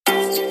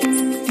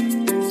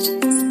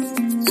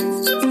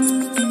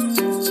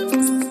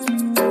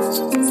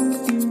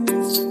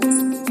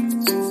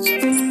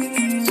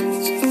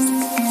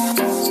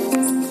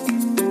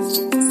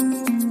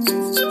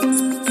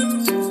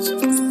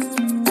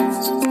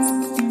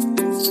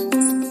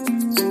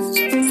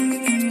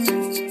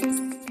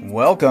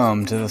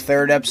Welcome to the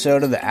third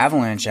episode of the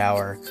Avalanche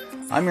Hour.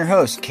 I'm your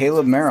host,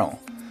 Caleb Merrill.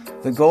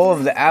 The goal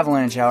of the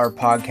Avalanche Hour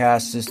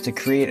podcast is to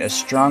create a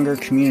stronger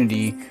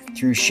community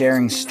through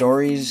sharing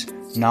stories,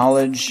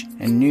 knowledge,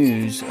 and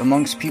news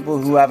amongst people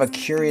who have a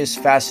curious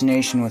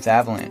fascination with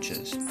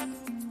avalanches.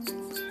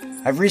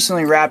 I've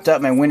recently wrapped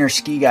up my winter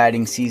ski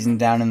guiding season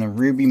down in the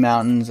Ruby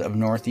Mountains of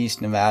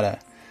northeast Nevada.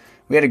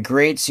 We had a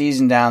great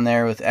season down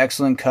there with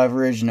excellent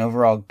coverage and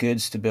overall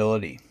good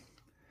stability.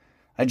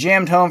 I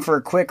jammed home for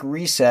a quick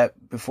reset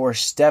before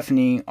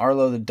Stephanie,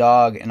 Arlo the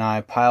dog, and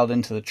I piled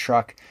into the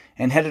truck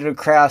and headed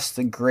across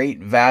the great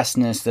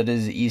vastness that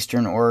is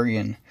eastern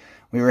Oregon.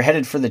 We were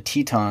headed for the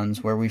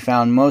Tetons, where we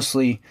found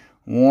mostly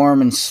warm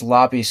and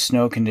sloppy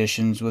snow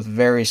conditions with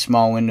very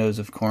small windows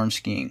of corn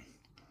skiing.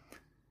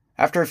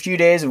 After a few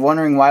days of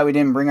wondering why we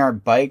didn't bring our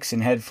bikes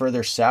and head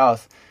further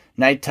south,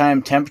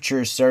 nighttime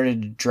temperatures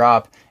started to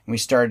drop and we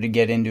started to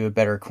get into a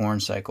better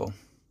corn cycle.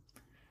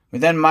 We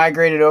then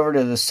migrated over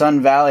to the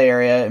Sun Valley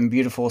area in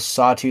beautiful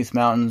Sawtooth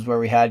Mountains where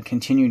we had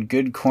continued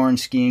good corn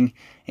skiing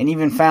and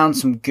even found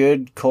some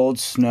good cold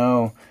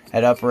snow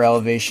at upper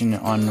elevation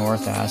on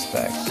north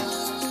aspects.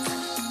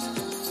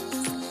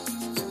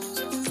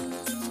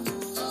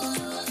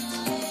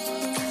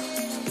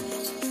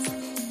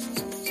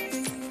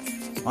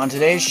 On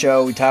today's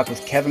show, we talk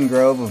with Kevin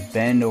Grove of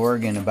Bend,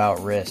 Oregon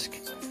about risk.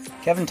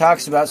 Kevin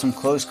talks about some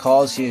close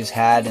calls he has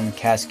had in the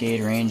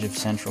Cascade Range of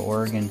Central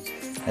Oregon,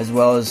 as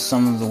well as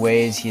some of the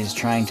ways he is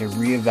trying to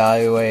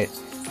reevaluate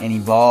and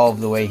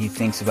evolve the way he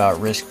thinks about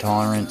risk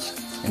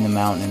tolerance in the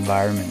mountain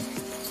environment.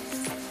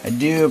 I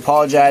do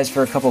apologize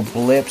for a couple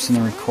blips in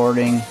the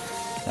recording.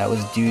 That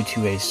was due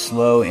to a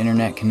slow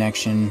internet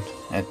connection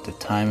at the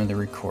time of the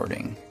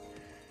recording.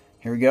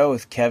 Here we go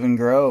with Kevin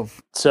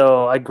Grove.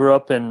 So I grew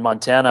up in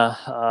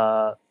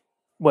Montana,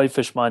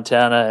 Whitefish,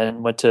 Montana,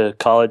 and went to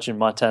college in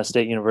Montana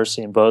State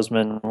University in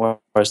Bozeman, where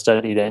I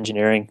studied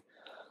engineering.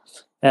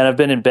 And I've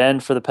been in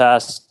Bend for the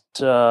past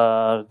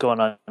going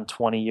on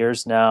 20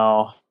 years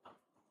now.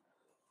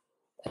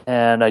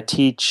 And I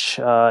teach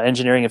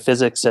engineering and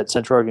physics at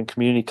Central Oregon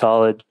Community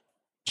College.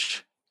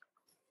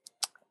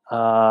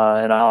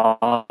 And I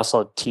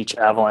also teach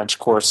avalanche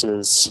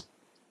courses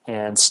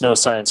and snow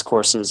science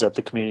courses at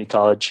the community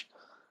college.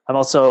 I'm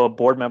also a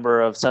board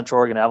member of Central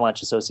Oregon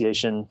Avalanche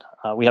Association.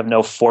 We have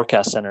no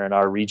forecast center in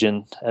our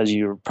region, as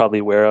you're probably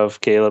aware of,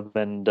 Caleb.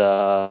 And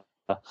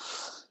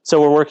so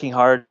we're working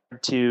hard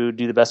to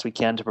do the best we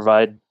can to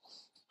provide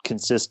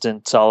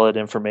consistent, solid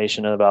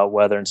information about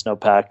weather and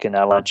snowpack and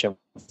avalanche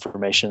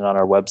information on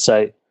our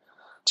website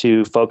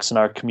to folks in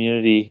our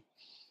community.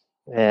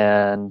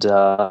 And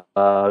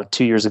 2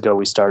 years ago,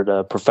 we started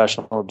a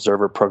professional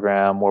observer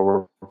program where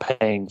we're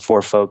paying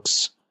for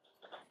folks.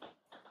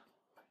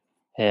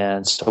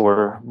 And so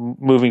we're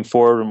moving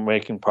forward and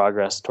making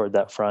progress toward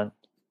that front.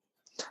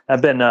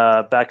 I've been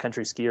a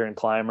backcountry skier and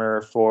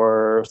climber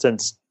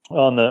since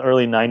in the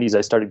early 90s.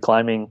 I started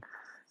climbing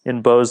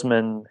in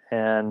Bozeman,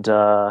 and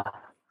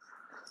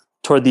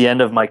toward the end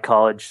of my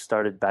college,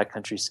 started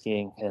backcountry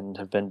skiing and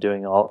have been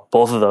doing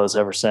both of those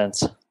ever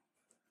since.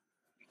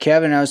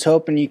 Kevin, I was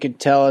hoping you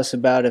could tell us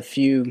about a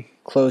few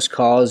close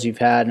calls you've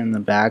had in the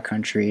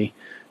backcountry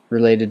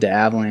related to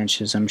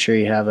avalanches. I'm sure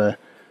you have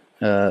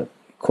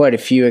quite a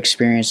few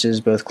experiences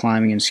both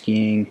climbing and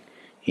skiing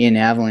in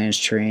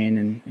avalanche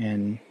terrain,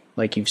 and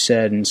like you've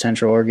said, in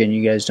Central Oregon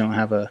you guys don't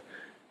have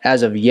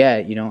as of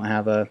yet, you don't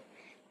have a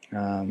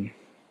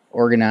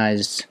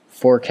organized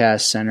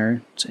forecast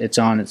center. It's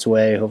on its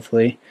way,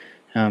 hopefully,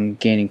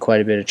 gaining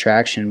quite a bit of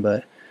traction,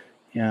 but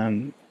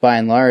by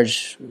and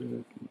large,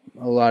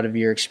 a lot of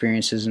your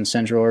experiences in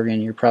Central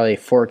Oregon, you're probably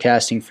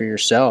forecasting for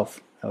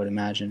yourself, I would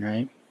imagine,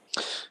 right?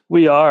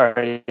 We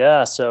are,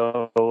 yeah.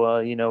 So,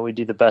 we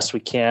do the best we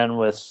can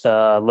with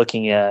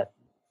looking at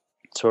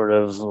sort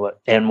of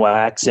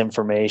NWACS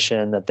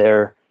information that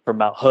they're from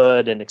Mount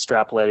Hood and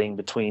extrapolating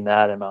between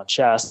that and Mount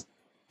Shasta,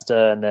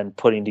 and then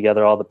putting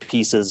together all the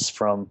pieces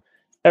from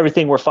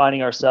everything we're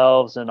finding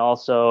ourselves, and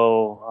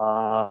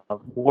also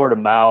word of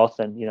mouth.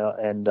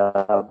 And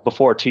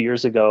before 2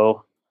 years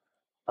ago,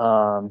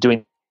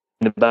 doing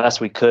the best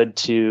we could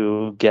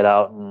to get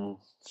out and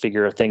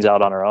figure things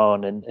out on our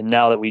own. And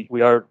now that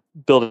we are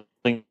building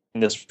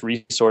this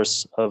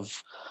resource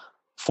of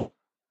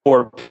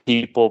for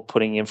people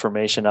putting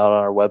information out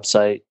on our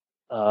website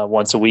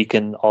once a week,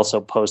 and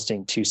also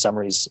posting 2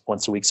 summaries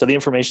once a week. So the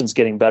information's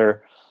getting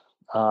better,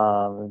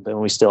 but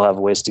we still have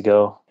a ways to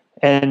go.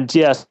 And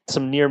yes,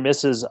 some near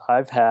misses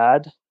I've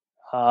had.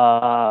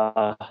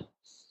 I'll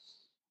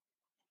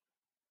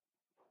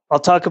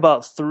talk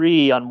about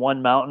 3 on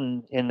one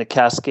mountain in the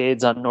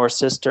Cascades on North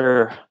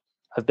Sister.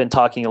 I've been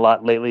talking a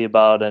lot lately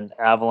about an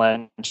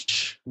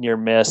avalanche near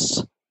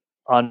miss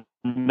on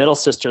Middle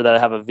Sister that I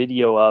have a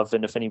video of,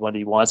 and if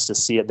anybody wants to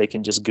see it, they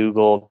can just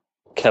Google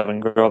Kevin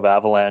Grove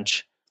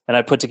Avalanche. And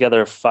I put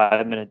together a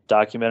 5-minute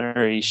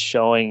documentary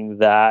showing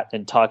that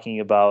and talking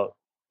about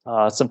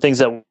some things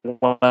that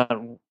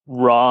went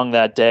wrong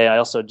that day. I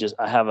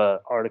have an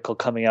article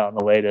coming out in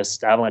the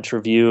latest Avalanche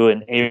Review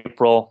in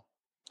April.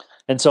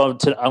 And so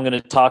I'm going to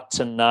talk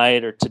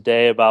tonight or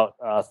today about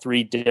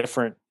 3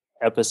 different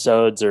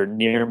episodes or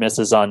near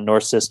misses on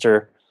North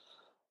Sister.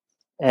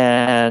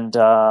 And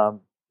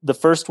the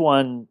first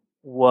one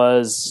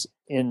was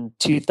in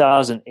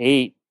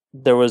 2008.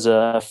 There was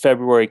a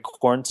February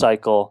corn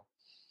cycle,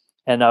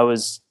 and I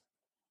was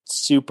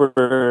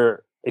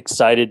super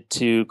excited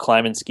to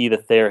climb and ski the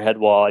Thayer head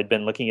wall. I'd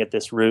been looking at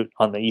this route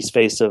on the east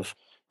face of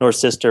North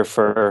Sister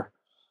for,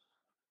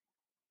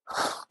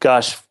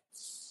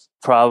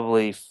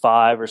 probably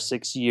 5 or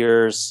 6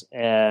 years,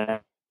 and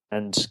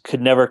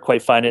could never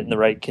quite find it in the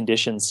right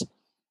conditions.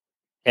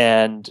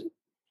 And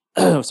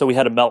so we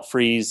had a melt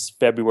freeze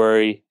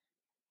February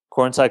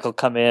corn cycle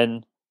come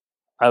in.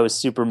 I was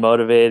super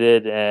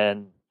motivated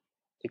and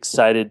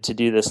excited to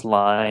do this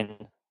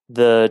line.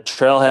 The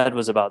trailhead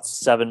was about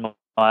 7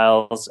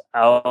 miles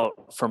out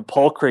from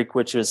Pole Creek,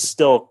 which is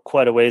still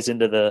quite a ways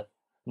into the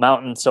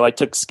mountain. So I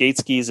took skate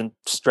skis and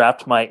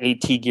strapped my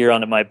AT gear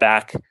onto my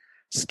back,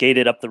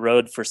 skated up the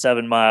road for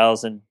 7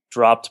 miles, and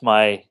dropped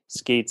my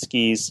skate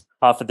skis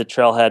off at the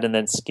trailhead, and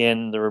then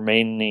skinned the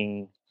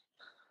remaining,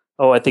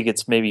 I think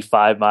it's maybe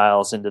 5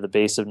 miles into the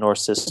base of North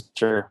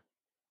Sister.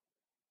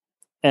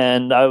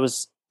 And I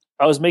was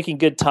making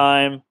good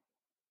time.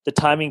 The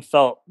timing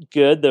felt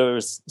good. There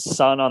was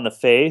sun on the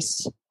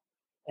face,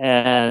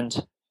 and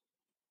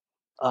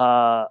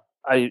I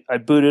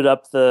booted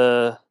up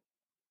the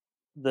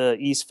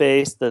east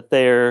face, the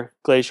Thayer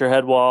Glacier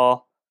head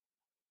wall,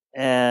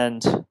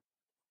 and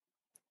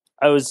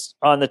I was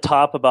on the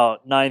top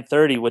about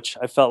 9:30, which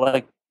I felt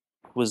like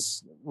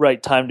was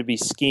right time to be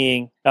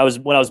skiing.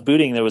 When I was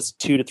booting, there was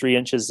 2 to 3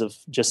 inches of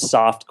just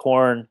soft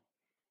corn.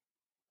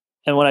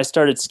 And when I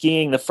started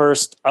skiing, the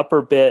first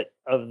upper bit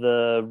of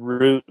the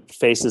route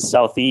faces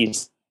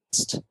southeast,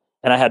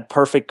 and I had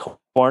perfect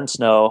corn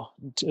snow,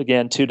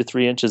 again, 2 to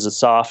 3 inches of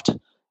soft.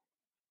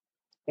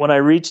 When I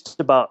reached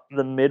about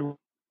the midpoint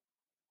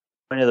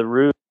of the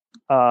route,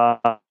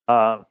 I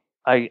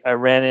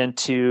ran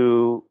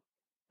into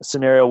a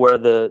scenario where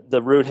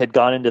the route had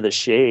gone into the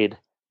shade,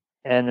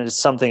 and it's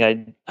something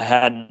I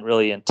hadn't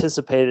really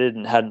anticipated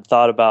and hadn't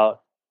thought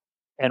about.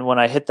 And when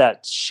I hit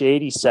that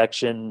shady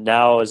section,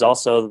 now is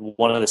also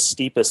one of the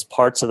steepest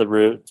parts of the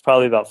route. It's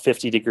probably about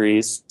 50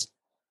 degrees,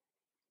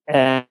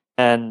 and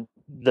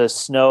the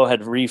snow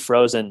had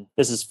refrozen.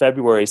 This is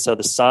February, so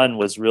the sun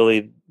was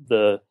really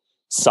the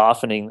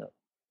softening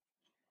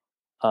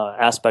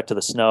aspect of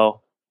the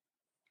snow.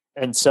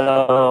 And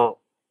so,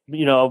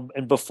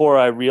 and before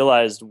I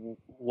realized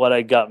what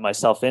I got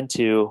myself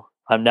into,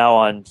 I'm now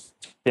on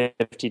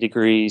 50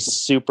 degrees,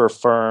 super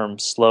firm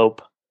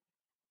slope.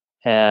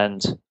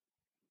 And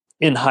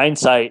in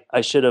hindsight,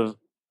 I should have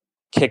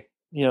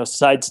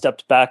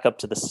sidestepped back up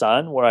to the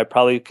sun, where I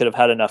probably could have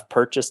had enough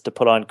purchase to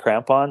put on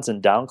crampons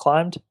and down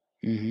climbed.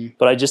 Mm-hmm.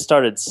 But I just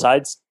started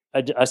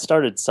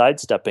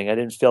sidestepping. I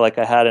didn't feel like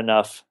I had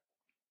enough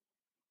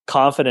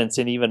confidence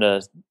in even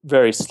a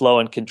very slow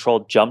and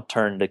controlled jump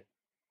turn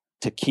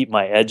to keep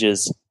my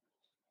edges.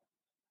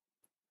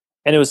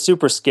 And it was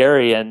super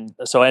scary. And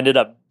so I ended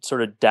up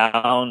sort of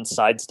down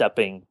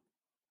sidestepping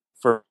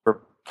for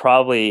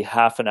probably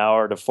half an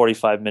hour to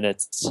 45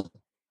 minutes,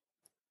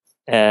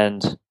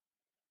 and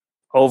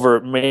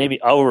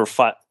over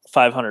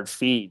 500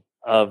 feet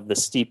of the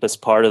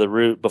steepest part of the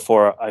route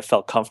before I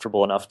felt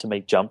comfortable enough to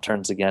make jump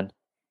turns again.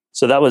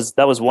 So that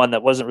was one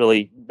that wasn't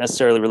really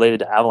necessarily related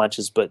to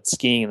avalanches, but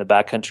skiing in the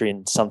backcountry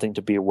and something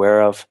to be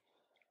aware of.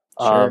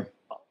 Sure.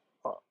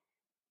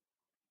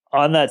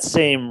 On that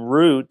same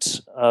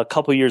route, a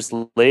couple years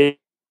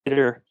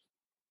later,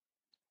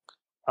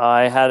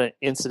 I had an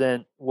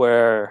incident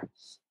where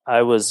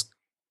I was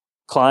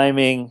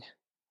climbing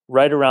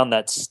right around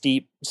that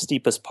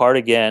steepest part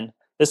again.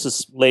 This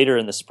is later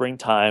in the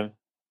springtime,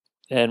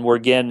 and we're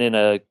again in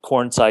a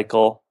corn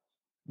cycle.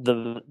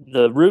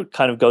 The route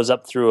kind of goes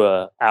up through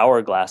a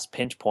hourglass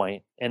pinch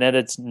point, and at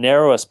its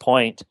narrowest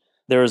point,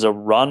 there is a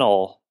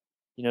runnel,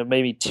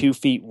 maybe 2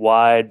 feet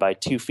wide by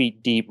 2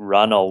 feet deep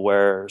runnel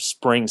where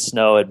spring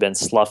snow had been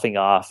sloughing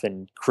off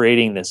and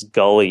creating this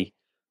gully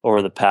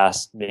over the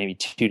past maybe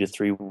 2 to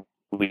 3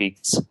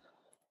 weeks.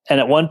 And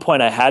at one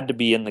point I had to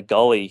be in the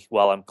gully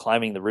while I'm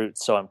climbing the route.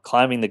 So I'm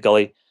climbing the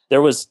gully.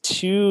 There was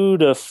 2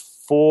 to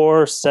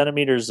 4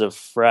 centimeters of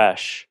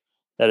fresh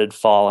that had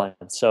fallen.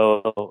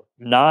 So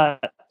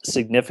not a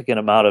significant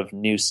amount of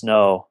new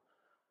snow,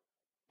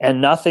 and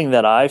nothing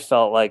that I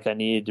felt like I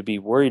needed to be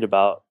worried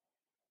about.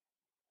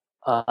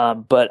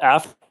 But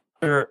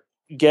after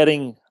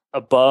getting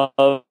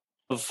above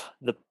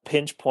the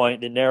pinch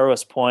point, the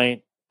narrowest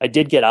point, I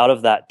did get out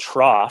of that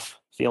trough,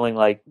 feeling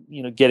like,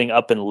 getting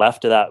up and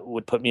left of that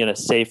would put me in a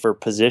safer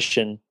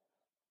position.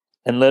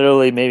 And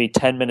literally maybe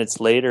 10 minutes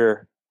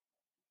later,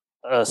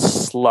 a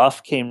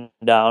slough came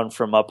down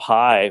from up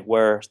high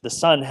where the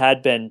sun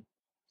had been,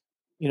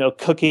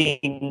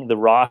 cooking the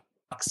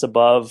rocks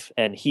above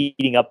and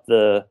heating up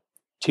the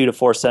 2 to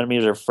 4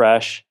 centimeters of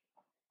fresh.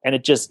 And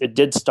it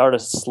did start a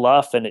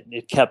slough, and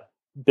it kept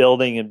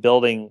building and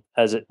building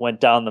as it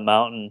went down the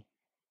mountain.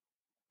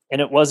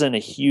 and it wasn't a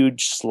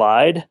huge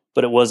slide,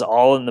 but it was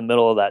all in the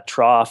middle of that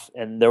trough.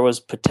 And there was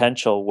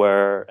potential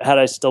where, had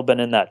I still been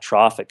in that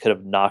trough, it could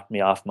have knocked me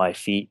off my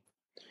feet.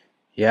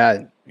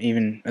 Yeah,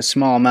 even a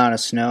small amount of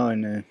snow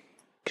in a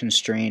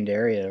constrained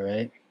area,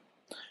 right?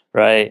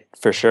 Right,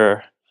 for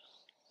sure.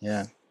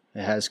 Yeah,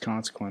 it has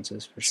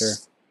consequences for sure.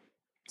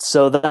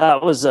 So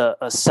that was a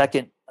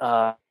second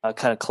kind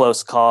of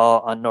close call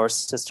on North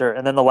Sister.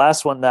 And then the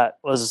last one that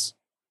was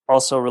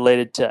also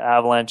related to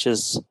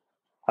avalanches,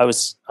 I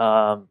was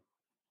kind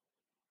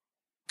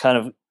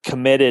of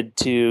committed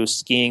to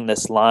skiing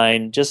this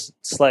line just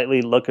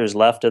slightly lookers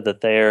left of the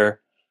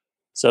Thayer.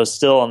 So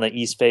still on the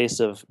east face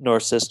of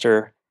North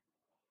Sister.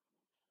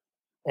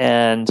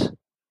 And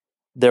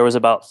there was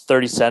about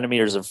 30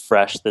 centimeters of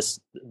fresh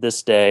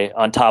this day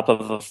on top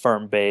of a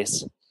firm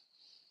base.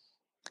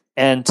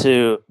 And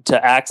to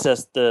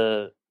access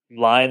the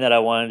line that I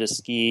wanted to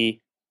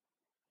ski,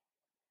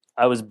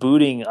 I was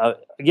booting.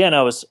 Again,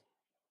 I was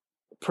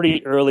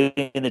pretty early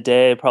in the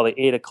day, probably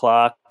 8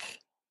 o'clock.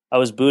 I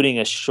was booting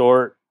a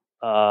short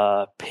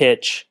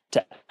pitch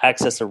to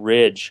access a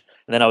ridge.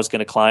 And then I was going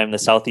to climb the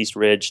southeast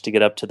ridge to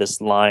get up to this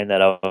line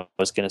that I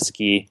was going to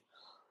ski.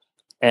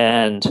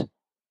 And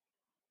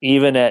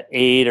even at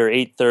 8 or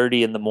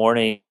 8:30 in the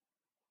morning,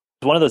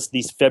 one of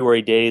these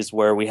February days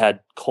where we had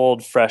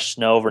cold, fresh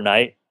snow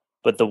overnight,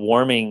 but the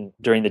warming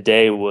during the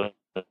day was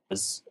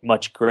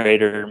much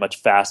greater, much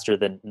faster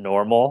than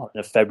normal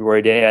in a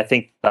February day. I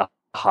think the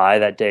high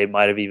that day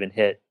might have even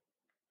hit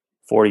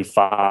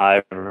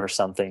 45 or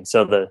something.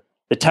 So the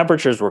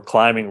temperatures were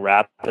climbing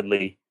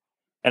rapidly.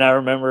 And I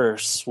remember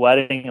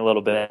sweating a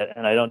little bit,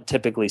 and I don't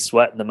typically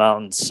sweat in the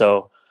mountains.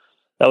 So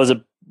that was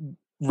a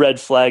red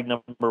flag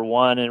number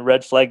one. And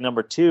red flag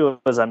number two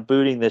was I'm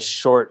booting this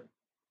short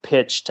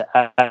pitch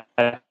to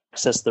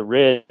access the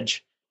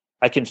ridge.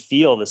 I can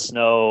feel the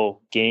snow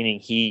gaining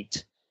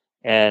heat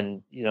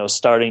and,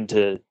 starting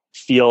to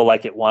feel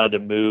like it wanted to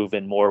move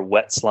in more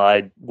wet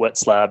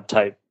slab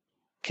type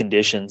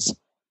conditions.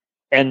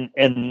 And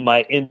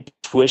my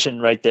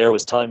intuition right there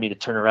was telling me to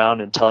turn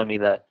around and telling me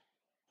that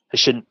I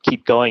shouldn't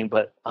keep going.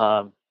 But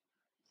I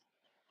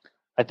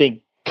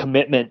think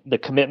the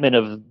commitment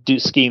of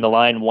skiing the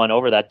line won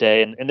over that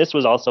day. And this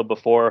was also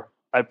before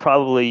I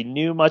probably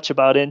knew much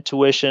about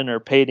intuition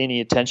or paid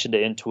any attention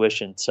to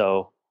intuition.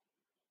 So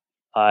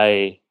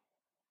I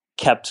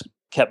kept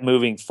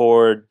moving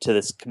forward to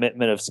this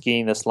commitment of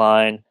skiing this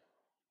line,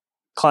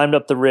 climbed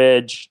up the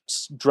ridge,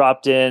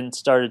 dropped in,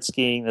 started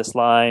skiing this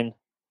line.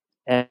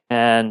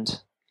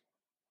 And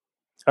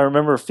I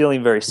remember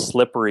feeling very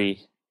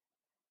slippery,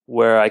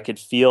 where I could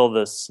feel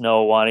the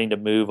snow wanting to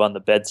move on the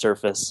bed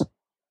surface.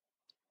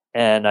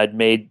 And I'd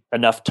made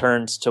enough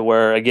turns to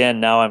where,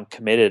 again, now I'm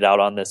committed out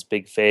on this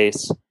big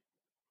face.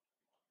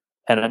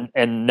 And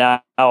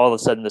now all of a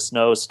sudden the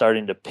snow is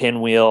starting to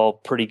pinwheel,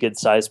 pretty good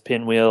sized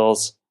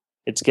pinwheels.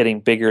 It's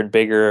getting bigger and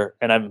bigger.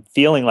 And I'm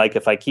feeling like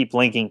if I keep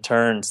linking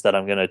turns that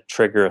I'm going to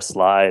trigger a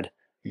slide.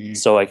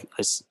 So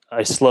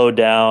I slowed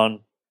down.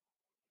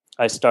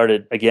 I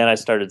started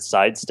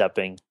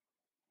sidestepping.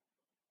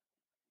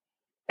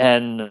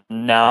 And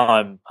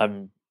now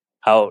I'm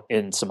out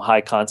in some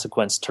high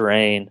consequence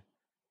terrain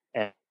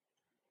and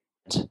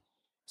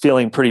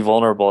feeling pretty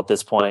vulnerable at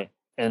this point.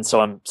 And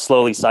so I'm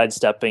slowly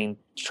sidestepping,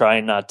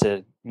 trying not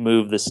to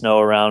move the snow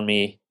around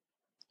me.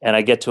 And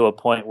I get to a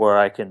point where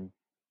I can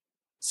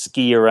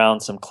ski around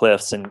some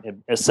cliffs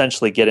and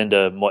essentially get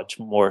into much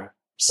more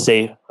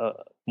safe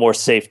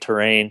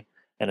terrain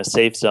and a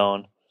safe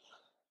zone.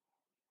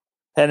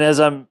 And as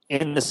I'm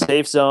in the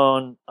safe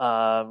zone,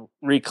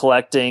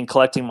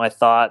 collecting my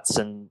thoughts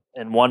and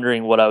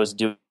wondering what I was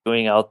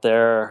doing out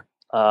there,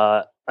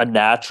 a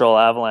natural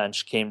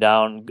avalanche came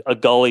down. A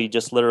gully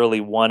just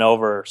literally won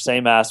over,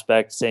 same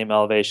aspect, same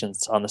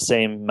elevations on the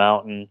same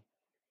mountain.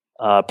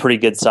 Pretty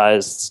good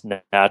sized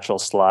natural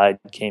slide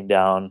came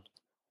down.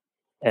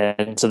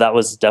 And so that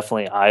was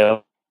definitely an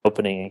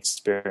eye-opening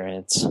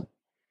experience.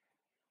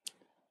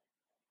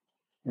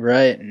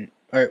 Right. And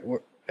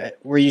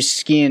were you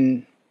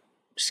skiing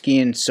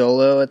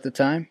solo at the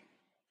time?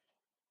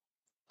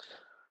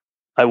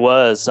 I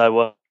was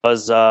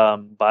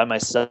by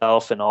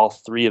myself in all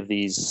three of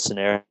these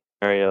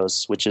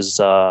scenarios, which is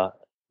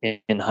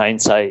in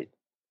hindsight,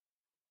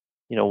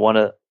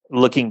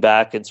 looking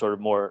back and sort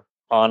of more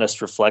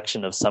honest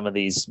reflection of some of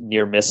these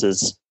near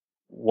misses.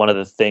 One of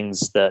the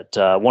things that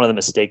one of the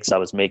mistakes I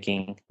was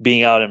making,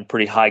 being out in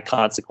pretty high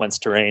consequence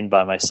terrain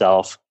by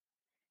myself.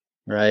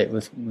 Right,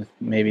 with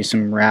maybe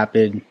some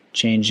rapid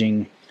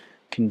changing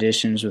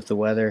conditions with the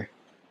weather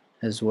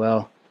as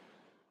well.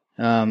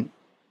 Yeah,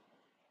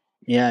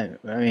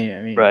 I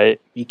mean, right.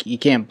 You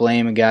can't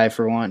blame a guy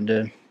for wanting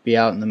to be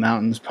out in the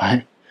mountains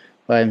by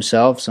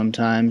himself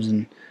sometimes,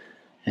 and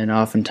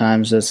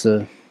oftentimes that's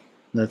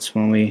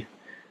when we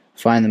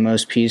find the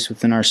most peace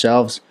within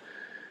ourselves.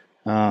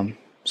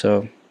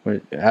 So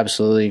we're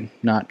absolutely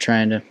not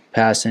trying to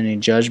pass any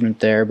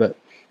judgment there. But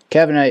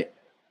Kevin,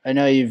 I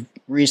know you've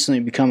recently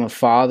become a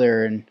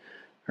father and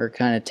are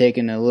kind of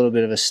taking a little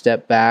bit of a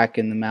step back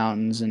in the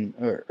mountains,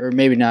 or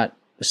maybe not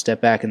a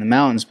step back in the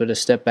mountains, but a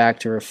step back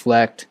to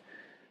reflect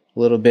a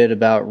little bit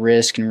about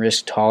risk and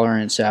risk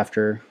tolerance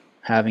after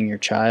having your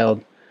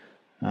child.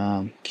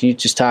 Can you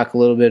just talk a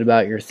little bit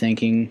about your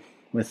thinking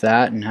with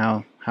that and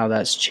how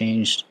that's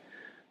changed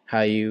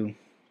how you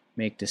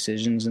make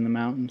decisions in the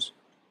mountains?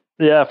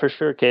 Yeah, for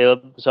sure,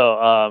 Caleb.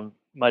 So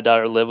my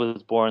daughter Liv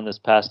was born this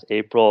past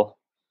April,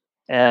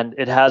 and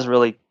it has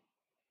really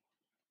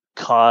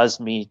caused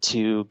me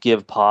to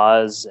give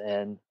pause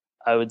and,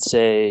 I would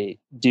say,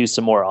 do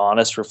some more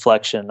honest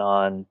reflection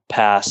on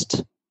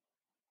past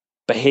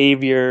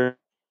behaviors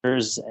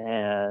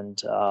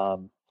and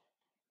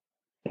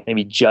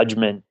maybe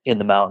judgment in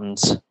the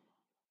mountains.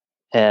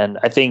 And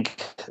I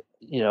think,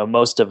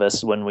 most of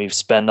us, when we've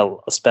spent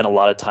a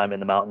lot of time in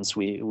the mountains,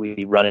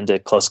 we run into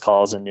close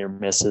calls and near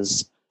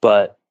misses.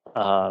 But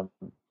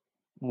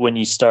when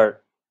you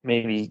start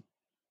maybe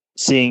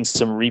seeing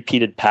some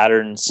repeated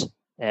patterns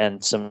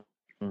and some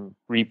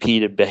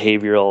repeated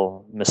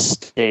behavioral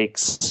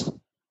mistakes,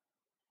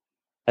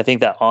 I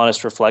think that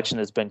honest reflection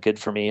has been good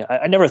for me.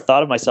 I never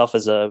thought of myself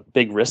as a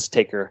big risk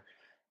taker.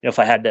 If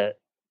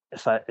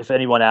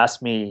anyone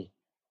asked me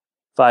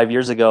 5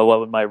 years ago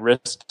what my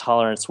risk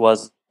tolerance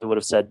was, I would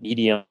have said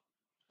medium.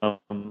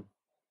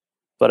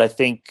 But I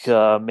think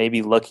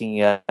maybe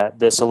looking at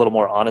this a little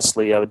more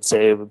honestly, I would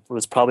say it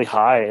was probably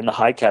in the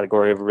high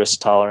category of risk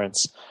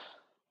tolerance.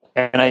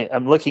 And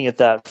I'm looking at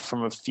that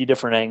from a few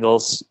different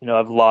angles.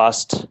 I've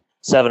lost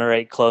 7 or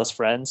 8 close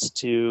friends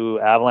to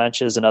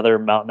avalanches and other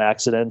mountain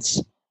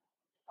accidents.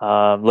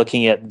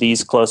 Looking at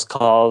these close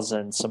calls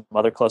and some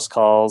other close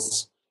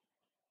calls,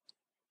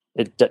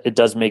 it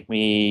does make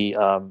me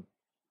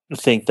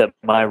think that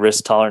my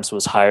risk tolerance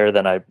was higher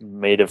than I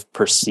may have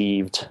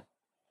perceived.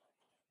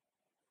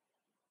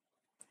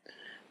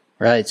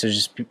 Right. So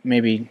just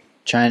maybe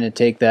trying to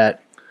take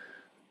that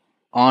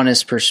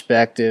honest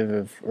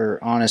perspective or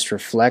honest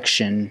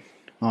reflection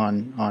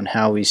on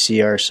how we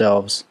see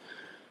ourselves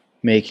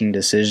making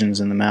decisions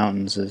in the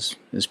mountains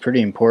is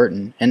pretty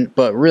important,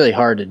 but really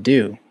hard to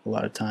do a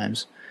lot of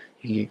times.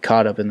 You get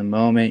caught up in the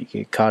moment,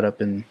 you get caught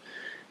up in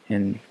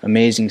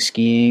amazing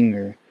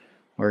skiing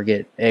or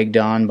get egged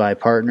on by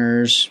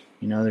partners.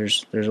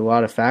 There's a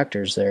lot of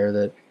factors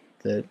there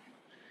that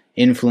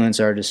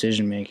influence our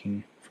decision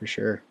making for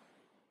sure.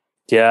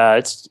 Yeah,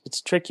 it's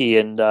tricky,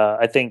 and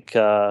I think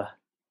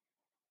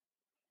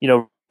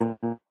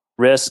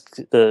risk,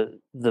 the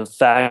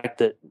fact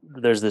that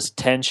there's this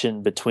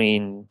tension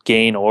between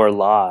gain or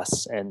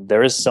loss, and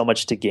there is so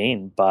much to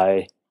gain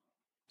by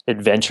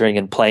adventuring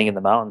and playing in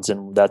the mountains,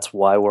 and that's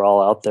why we're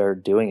all out there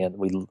doing it.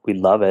 We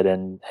love it,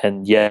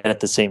 and yet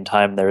at the same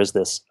time there is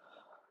this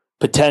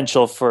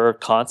potential for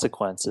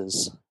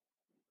consequences.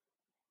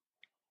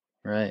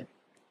 Right.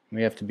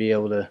 We have to be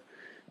able to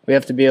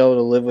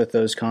live with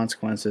those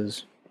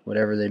consequences,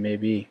 whatever they may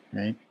be,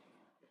 right?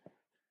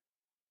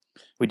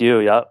 We do,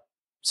 yeah.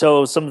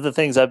 So some of the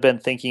things I've been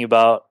thinking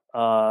about,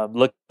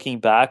 looking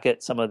back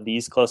at some of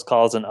these close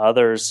calls and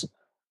others,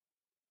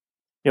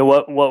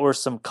 what were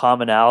some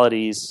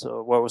commonalities?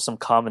 What were some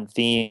common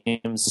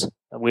themes?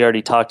 We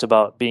already talked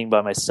about being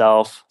by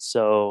myself,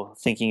 so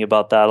thinking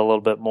about that a little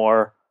bit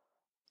more.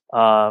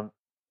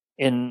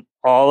 In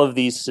all of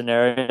these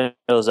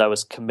scenarios, I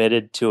was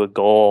committed to a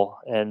goal,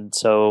 and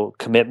so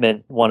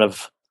commitment, one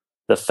of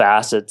the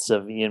facets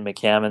of Ian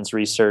McCammon's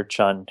research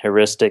on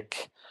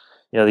heuristic,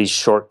 these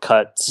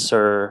shortcuts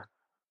or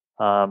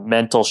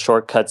mental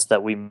shortcuts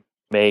that we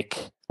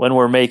make when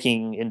we're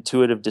making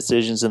intuitive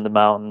decisions in the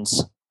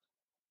mountains,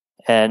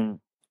 and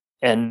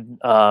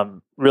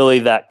really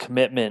that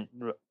commitment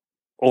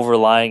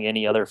overlying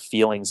any other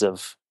feelings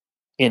of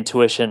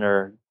intuition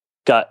or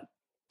gut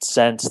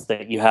sense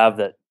that you have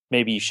that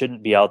maybe you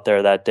shouldn't be out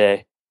there that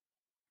day.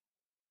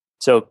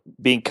 So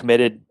being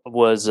committed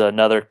was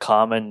another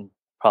common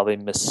probably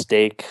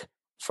mistake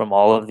from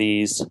all of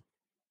these.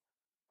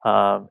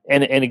 And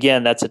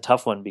again, that's a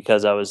tough one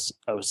because I was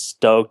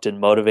stoked and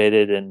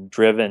motivated and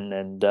driven,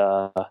 and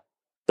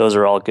those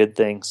are all good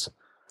things.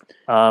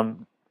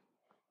 And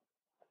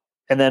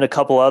then a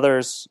couple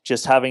others,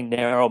 just having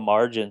narrow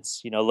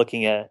margins,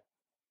 looking at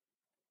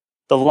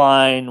the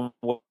line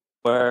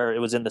where it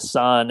was in the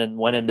sun and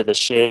went into the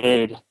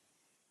shade.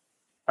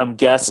 I'm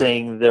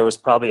guessing there was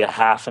probably a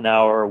half an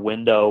hour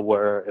window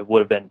where it would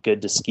have been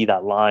good to ski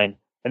that line.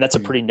 And that's a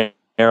pretty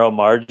narrow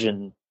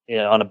margin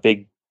on a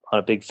big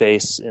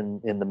face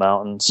in the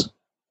mountains.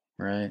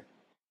 Right.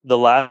 The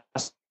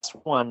last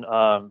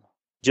one,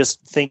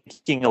 just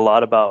thinking a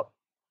lot about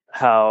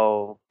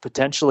how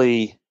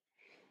potentially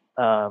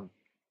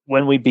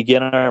when we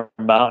begin our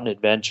mountain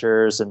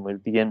adventures and we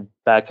begin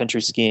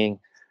backcountry skiing,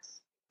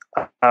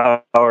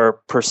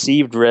 our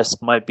perceived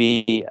risk might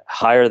be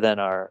higher than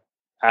our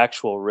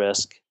actual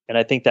risk. And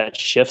I think that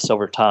shifts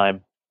over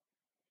time.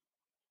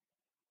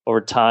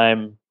 Over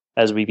time,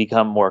 as we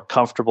become more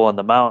comfortable in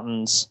the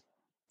mountains,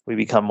 we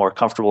become more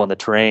comfortable in the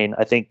terrain.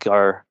 I think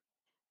our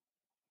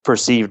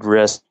perceived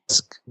risk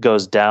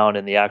goes down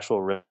and the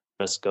actual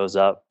risk goes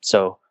up.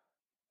 So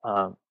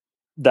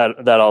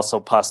that also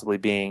possibly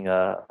being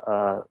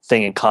a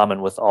thing in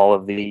common with all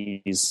of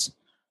these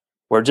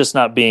we're just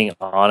not being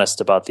honest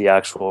about the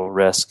actual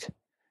risk.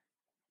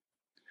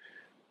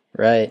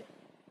 Right.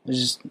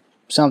 There's just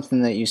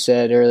something that you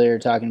said earlier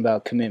talking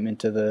about commitment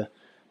to the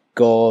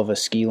goal of a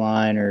ski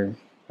line or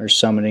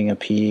summiting a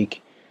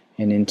peak,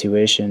 and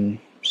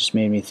intuition just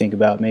made me think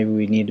about maybe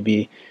we need to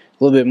be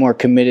a little bit more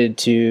committed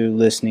to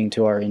listening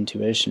to our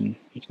intuition.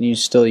 You can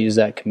still use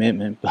that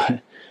commitment,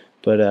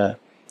 but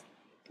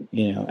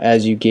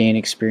as you gain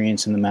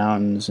experience in the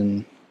mountains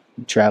and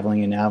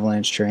traveling in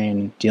avalanche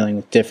terrain, dealing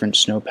with different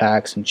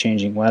snowpacks and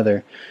changing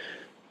weather,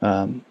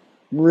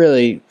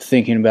 really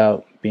thinking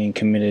about being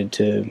committed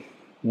to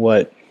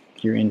what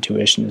your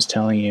intuition is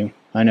telling you.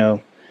 I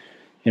know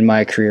in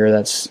my career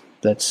that's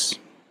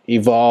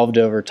evolved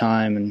over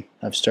time, and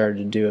I've started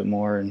to do it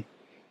more, and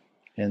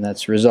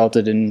that's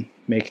resulted in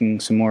making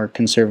some more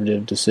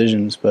conservative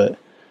decisions, but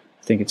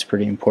I think it's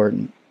pretty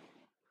important.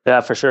 Yeah,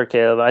 for sure,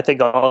 Caleb. I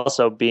think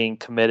also being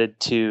committed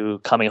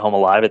to coming home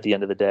alive at the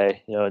end of the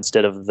day,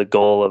 instead of the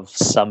goal of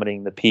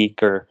summiting the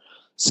peak or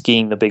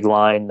skiing the big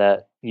line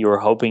that you were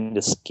hoping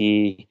to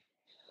ski.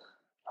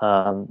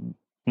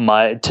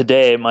 My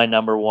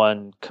number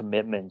one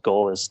commitment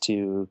goal is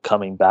to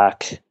coming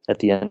back at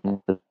the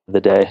end of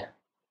the day.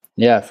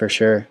 Yeah, for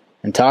sure.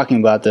 And talking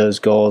about those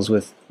goals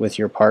with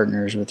your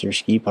partners, with your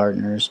ski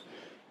partners,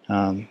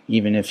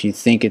 even if you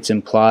think it's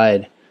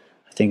implied,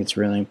 I think it's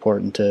really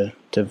important to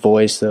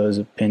voice those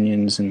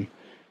opinions and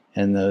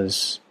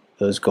those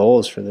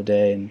goals for the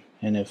day.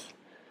 And if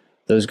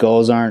those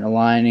goals aren't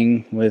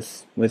aligning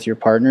with your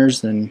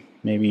partners, then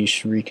maybe you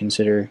should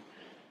reconsider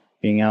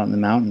being out in the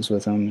mountains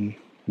with them. And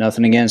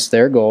nothing against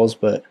their goals,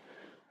 but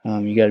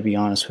you got to be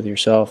honest with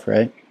yourself,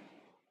 right?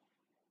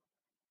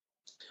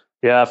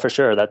 Yeah, for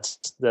sure.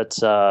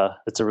 That's a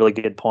really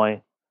good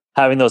point.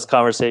 Having those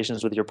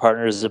conversations with your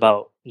partners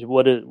about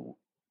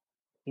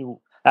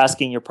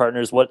asking your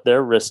partners what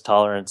their risk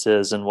tolerance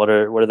is and what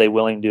are they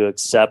willing to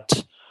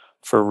accept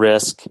for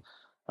risk.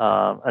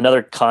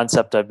 Another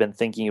concept I've been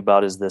thinking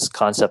about is this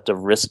concept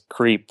of risk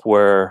creep,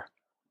 where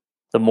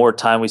the more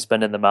time we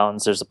spend in the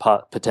mountains, there's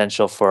a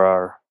potential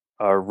for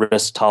our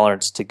risk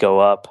tolerance to go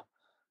up,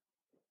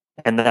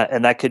 and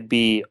that could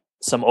be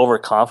some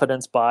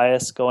overconfidence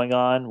bias going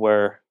on,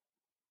 where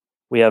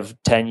we have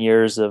 10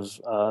 years of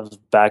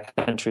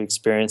backcountry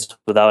experience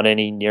without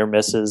any near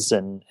misses,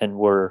 and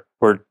we're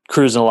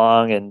cruising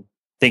along and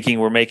thinking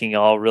we're making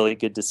all really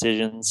good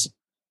decisions,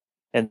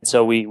 and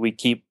so we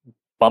keep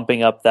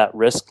bumping up that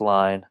risk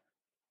line.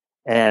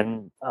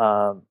 And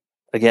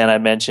again, I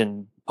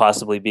mentioned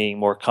possibly being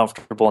more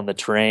comfortable in the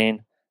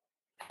terrain,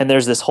 and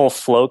there's this whole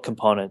flow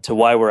component to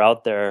why we're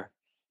out there.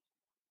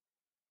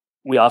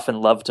 We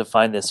often love to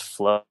find this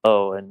flow,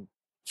 and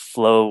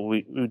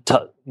Mihai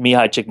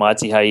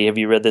Csikszentmihalyi, have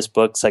you read this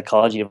book,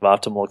 Psychology of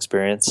Optimal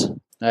Experience?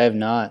 I have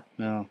not.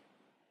 No.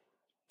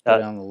 Put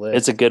it on the list.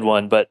 It's a good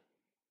one, but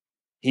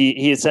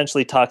he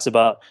essentially talks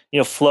about,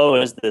 flow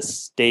is this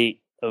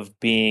state of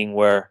being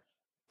where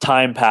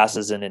time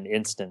passes in an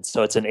instant.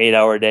 So it's an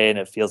 8-hour day and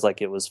it feels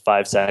like it was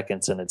 5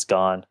 seconds and it's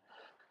gone.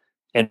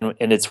 And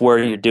it's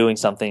where you're doing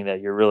something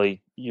that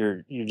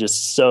you're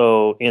just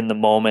so in the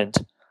moment.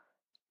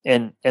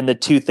 And the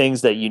two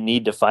things that you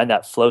need to find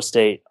that flow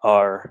state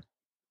are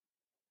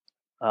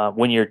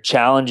when your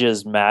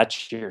challenges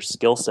match your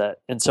skill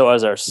set. And so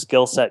as our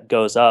skill set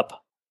goes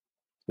up,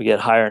 we get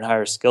higher and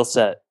higher skill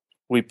set.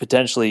 We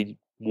potentially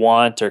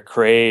want or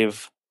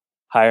crave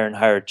higher and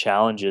higher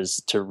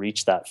challenges to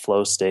reach that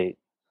flow state.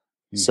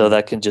 Mm-hmm. So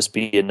that can just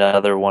be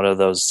another one of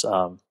those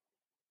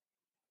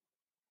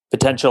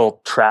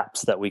potential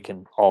traps that we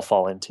can all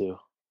fall into.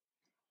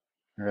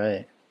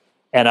 Right.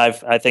 And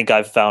I think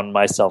I've found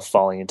myself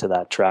falling into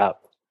that trap.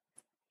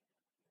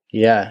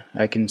 Yeah,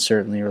 I can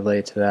certainly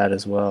relate to that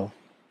as well.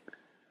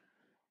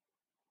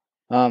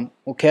 Well,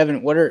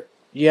 Kevin, do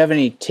you have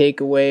any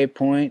takeaway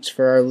points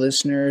for our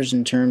listeners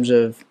in terms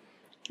of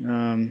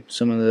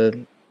some of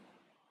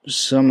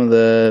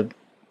the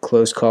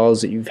close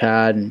calls that you've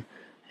had,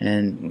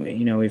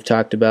 and we've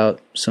talked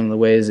about some of the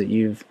ways that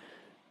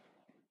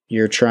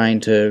you're trying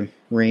to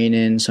rein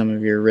in some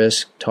of your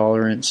risk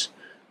tolerance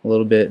a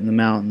little bit in the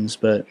mountains,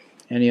 but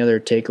any other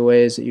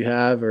takeaways that you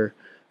have, or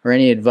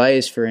any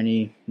advice for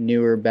any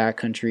newer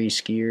backcountry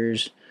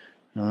skiers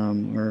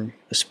or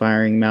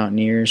aspiring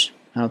mountaineers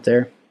out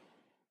there?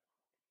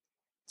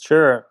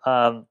 Sure.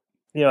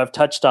 I've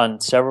touched on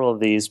several of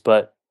these,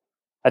 but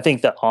I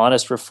think the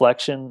honest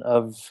reflection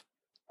of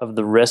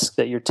the risk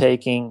that you're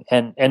taking,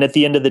 and at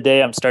the end of the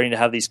day, I'm starting to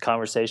have these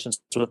conversations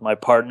with my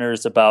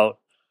partners about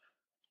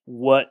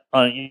what,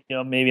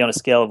 maybe on a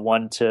scale of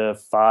 1 to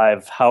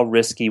 5, how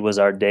risky was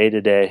our day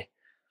today.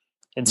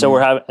 And so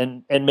we're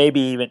having, and maybe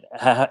even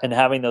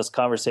having those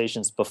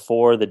conversations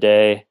before the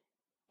day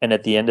and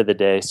at the end of the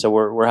day. So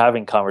we're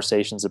having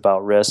conversations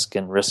about risk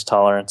and risk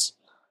tolerance,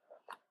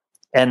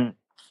 and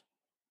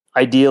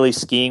ideally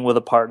skiing with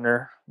a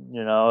partner,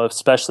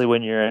 especially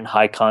when you're in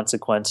high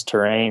consequence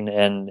terrain,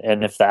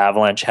 and if the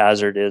avalanche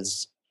hazard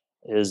is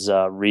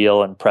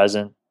real and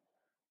present,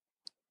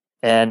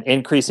 and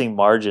increasing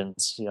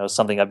margins.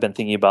 Something I've been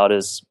thinking about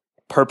is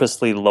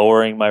purposely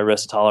lowering my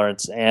risk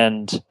tolerance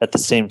and at the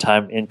same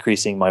time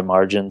increasing my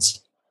margins.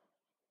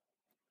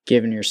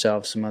 Giving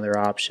yourself some other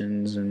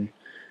options and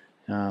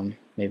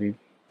maybe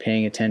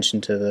paying attention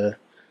to the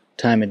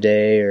time of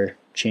day or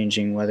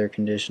changing weather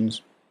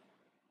conditions.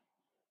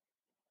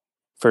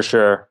 For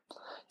sure.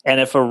 And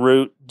if a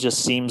route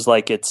just seems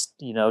like it's,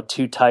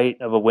 too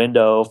tight of a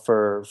window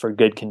for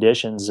good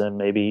conditions, then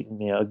maybe,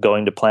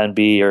 going to plan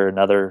B or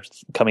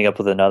coming up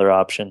with another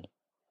option.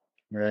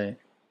 Right.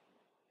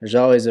 There's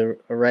always a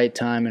right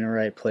time and a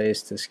right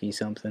place to ski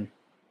something.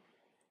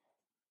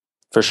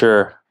 For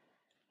sure.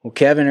 Well,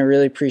 Kevin, I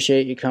really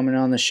appreciate you coming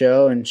on the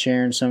show and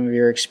sharing some of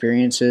your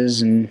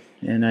experiences, and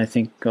I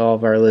think all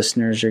of our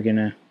listeners are going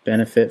to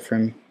benefit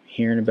from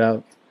hearing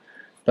about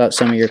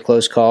some of your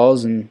close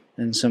calls and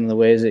some of the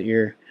ways that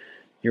you're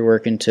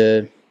working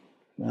to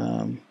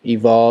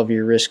evolve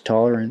your risk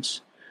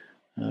tolerance.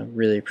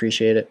 Really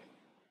appreciate it.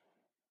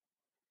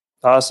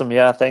 Awesome.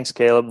 Yeah. Thanks,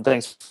 Caleb. And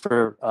thanks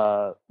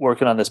for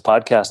working on this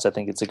podcast. I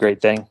think it's a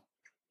great thing.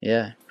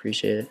 Yeah.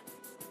 Appreciate it.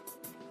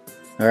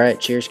 All right.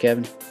 Cheers,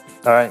 Kevin.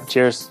 All right.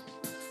 Cheers.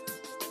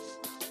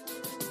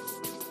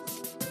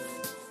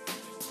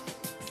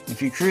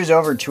 If you cruise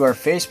over to our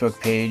Facebook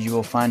page, you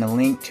will find a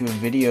link to a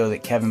video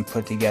that Kevin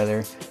put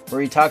together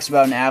where he talks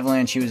about an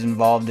avalanche he was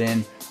involved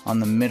in on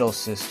the Middle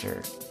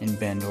Sister in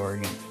Bend,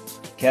 Oregon.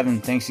 Kevin,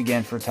 thanks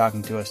again for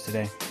talking to us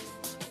today.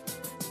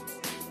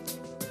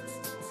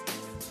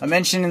 I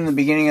mentioned in the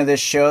beginning of this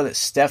show that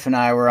Steph and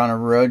I were on a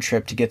road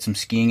trip to get some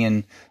skiing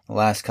in the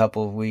last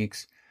couple of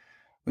weeks.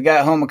 We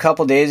got home a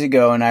couple days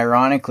ago, and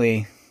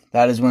ironically,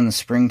 that is when the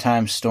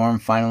springtime storm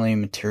finally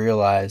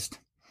materialized.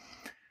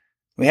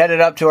 We headed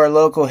up to our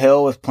local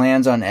hill with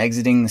plans on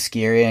exiting the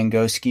ski area and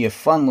go ski a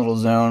fun little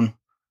zone.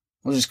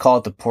 We'll just call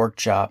it the Pork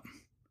Chop.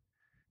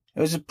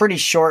 It was a pretty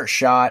short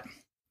shot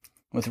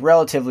with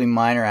relatively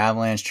minor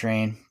avalanche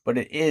terrain, but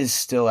it is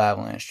still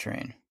avalanche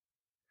terrain.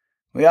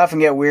 We often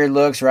get weird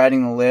looks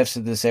riding the lifts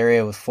of this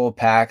area with full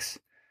packs,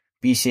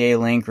 BCA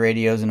link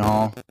radios and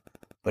all.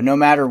 But no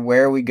matter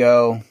where we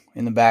go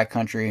in the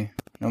backcountry,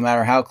 no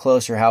matter how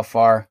close or how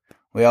far,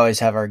 we always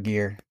have our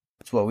gear.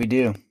 It's what we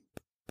do.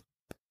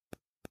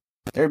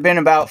 There had been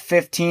about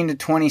 15 to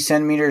 20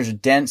 centimeters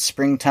of dense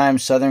springtime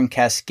southern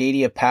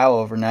Cascadia pow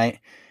overnight,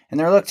 and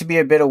there looked to be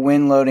a bit of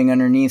wind loading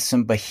underneath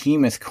some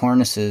behemoth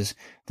cornices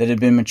that had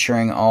been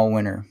maturing all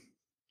winter.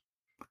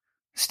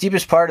 The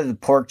steepest part of the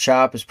Pork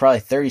Chop is probably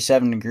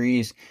 37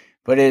 degrees,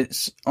 but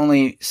it's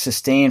only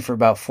sustained for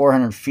about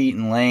 400 feet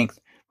in length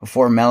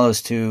before it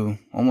mellows to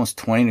almost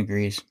 20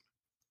 degrees.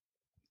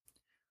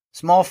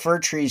 Small fir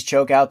trees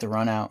choke out the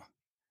runout.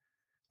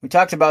 We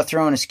talked about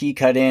throwing a ski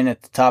cut in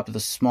at the top of the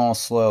small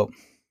slope.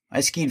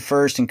 I skied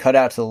first and cut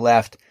out to the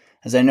left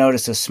as I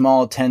noticed a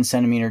small 10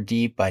 centimeter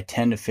deep by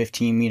 10 to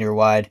 15 meter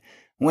wide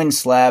wind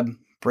slab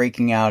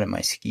breaking out at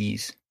my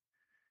skis.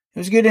 It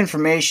was good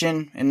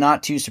information and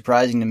not too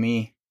surprising to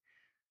me.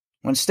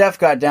 When Steph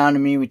got down to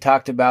me, we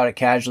talked about it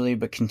casually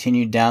but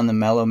continued down the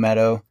mellow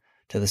meadow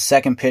to the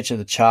second pitch of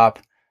the chop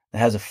that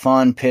has a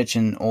fun pitch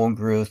in old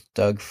growth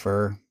dug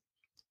fir.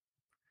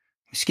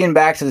 We skinned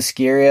back to the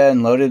ski area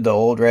and loaded the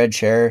old red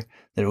chair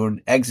that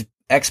would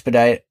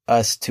expedite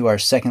us to our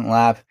second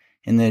lap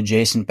in the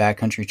adjacent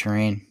backcountry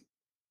terrain.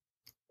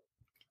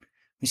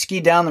 We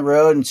skied down the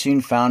road and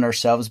soon found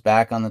ourselves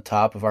back on the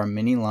top of our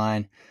mini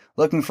line,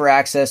 looking for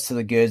access to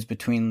the goods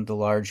between the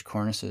large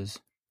cornices.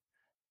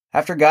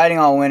 After guiding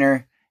all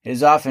winter, it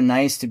is often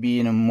nice to be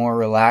in a more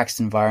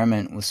relaxed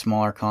environment with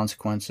smaller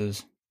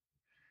consequences.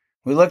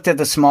 We looked at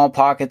the small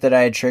pocket that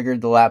I had triggered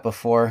the lap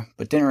before,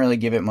 but didn't really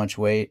give it much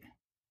weight.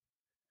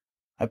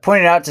 I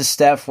pointed out to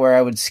Steph where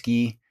I would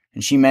ski,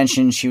 and she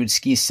mentioned she would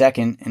ski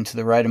second and to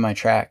the right of my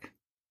track.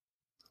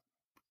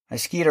 I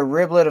skied a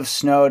riblet of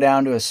snow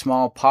down to a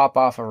small pop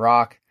off a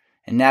rock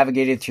and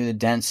navigated through the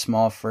dense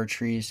small fir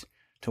trees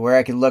to where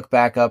I could look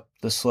back up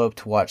the slope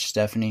to watch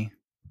Stephanie.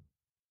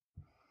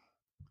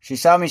 She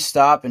saw me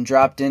stop and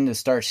dropped in to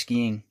start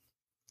skiing.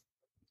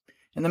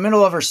 In the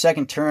middle of her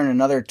second turn,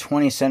 another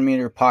 20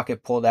 centimeter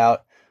pocket pulled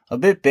out, a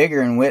bit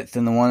bigger in width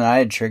than the one I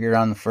had triggered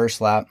on the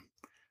first lap,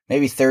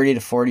 maybe 30 to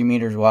 40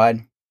 meters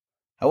wide.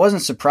 I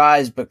wasn't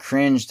surprised but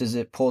cringed as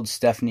it pulled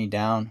Stephanie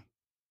down.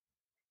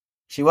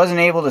 She wasn't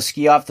able to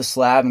ski off the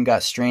slab and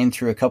got strained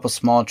through a couple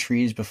small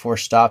trees before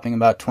stopping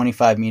about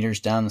 25 meters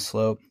down the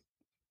slope.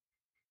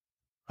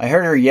 I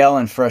heard her yell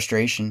in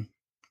frustration.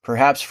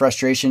 Perhaps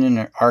frustration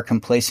in our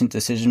complacent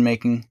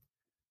decision-making.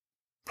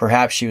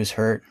 Perhaps she was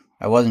hurt.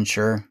 I wasn't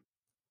sure.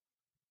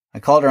 I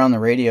called her on the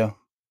radio.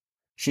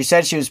 She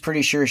said she was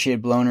pretty sure she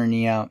had blown her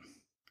knee out.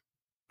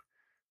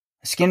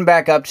 I skinned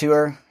back up to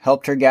her,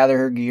 helped her gather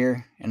her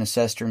gear, and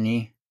assessed her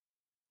knee.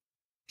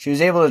 She was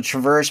able to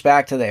traverse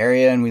back to the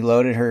area, and we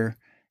loaded her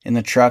in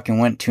the truck and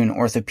went to an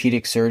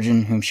orthopedic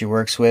surgeon whom she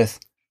works with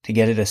to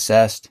get it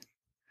assessed.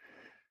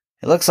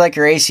 It looks like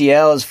her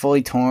ACL is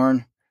fully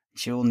torn.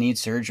 She will need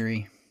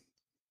surgery.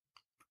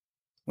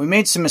 We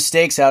made some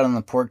mistakes out on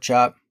the Pork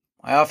Chop.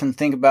 I often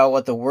think about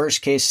what the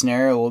worst case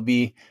scenario will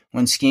be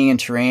when skiing in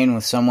terrain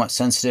with somewhat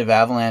sensitive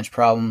avalanche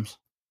problems.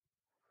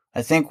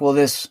 I think, will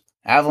this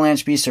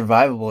Avalanche be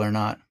survivable or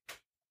not?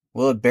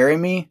 Will it bury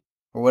me,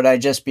 or would I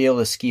just be able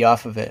to ski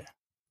off of it?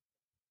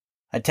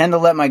 I tend to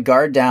let my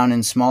guard down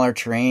in smaller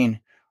terrain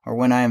or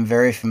when I am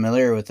very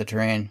familiar with the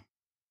terrain.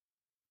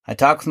 I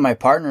talk with my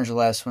partners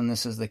less when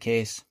this is the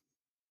case.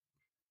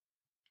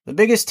 The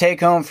biggest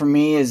take-home for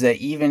me is that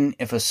even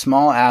if a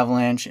small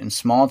avalanche in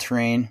small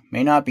terrain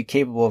may not be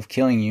capable of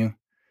killing you,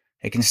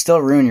 it can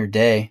still ruin your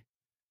day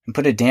and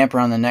put a damper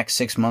on the next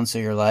 6 months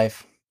of your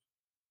life.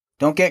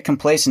 Don't get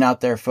complacent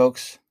out there,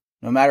 folks,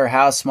 no matter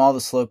how small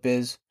the slope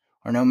is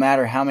or no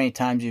matter how many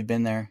times you've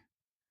been there.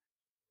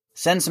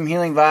 Send some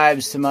healing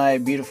vibes to my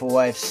beautiful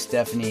wife,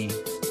 Stephanie.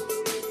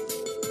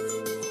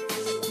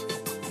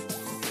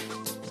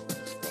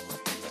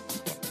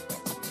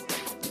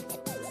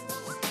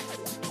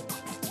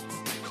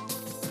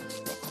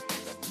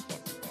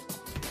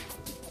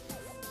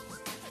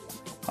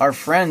 Our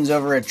friends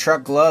over at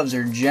Truck Gloves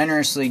are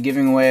generously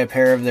giving away a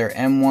pair of their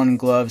M1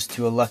 gloves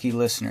to a lucky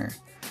listener.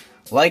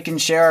 Like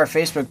and share our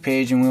Facebook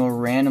page and we will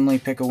randomly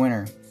pick a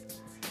winner.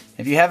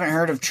 If you haven't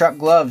heard of Truck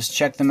Gloves,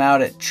 check them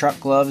out at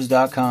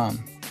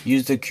truckgloves.com.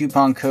 Use the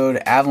coupon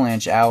code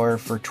AVALANCHEHOUR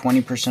for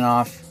 20%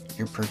 off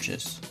your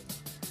purchase.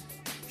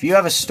 If you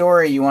have a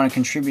story you want to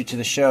contribute to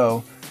the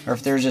show, or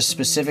if there's a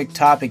specific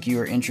topic you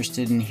are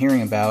interested in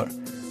hearing about,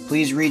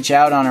 please reach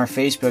out on our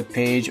Facebook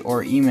page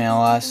or email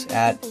us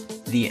at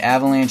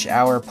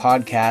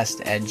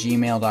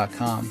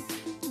theavalanchehourpodcast@gmail.com.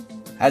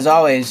 As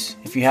always,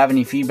 if you have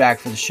any feedback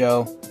for the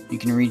show, you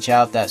can reach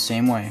out that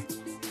same way.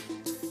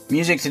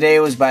 Music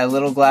today was by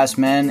Little Glass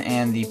Men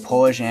and the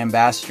Polish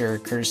Ambassador,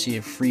 courtesy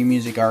of Free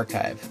Music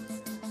Archive.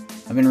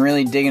 I've been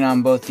really digging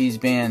on both these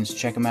bands,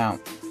 check them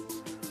out.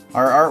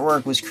 Our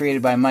artwork was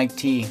created by Mike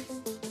T.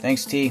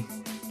 Thanks, T.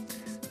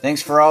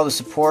 Thanks for all the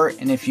support,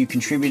 and if you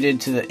contributed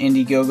to the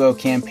Indiegogo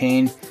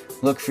campaign,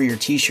 look for your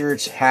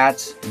t-shirts,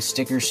 hats, and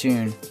stickers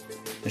soon.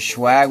 The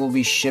swag will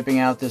be shipping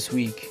out this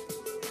week.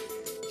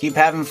 Keep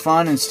having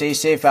fun and stay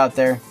safe out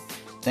there.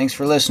 Thanks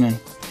for listening.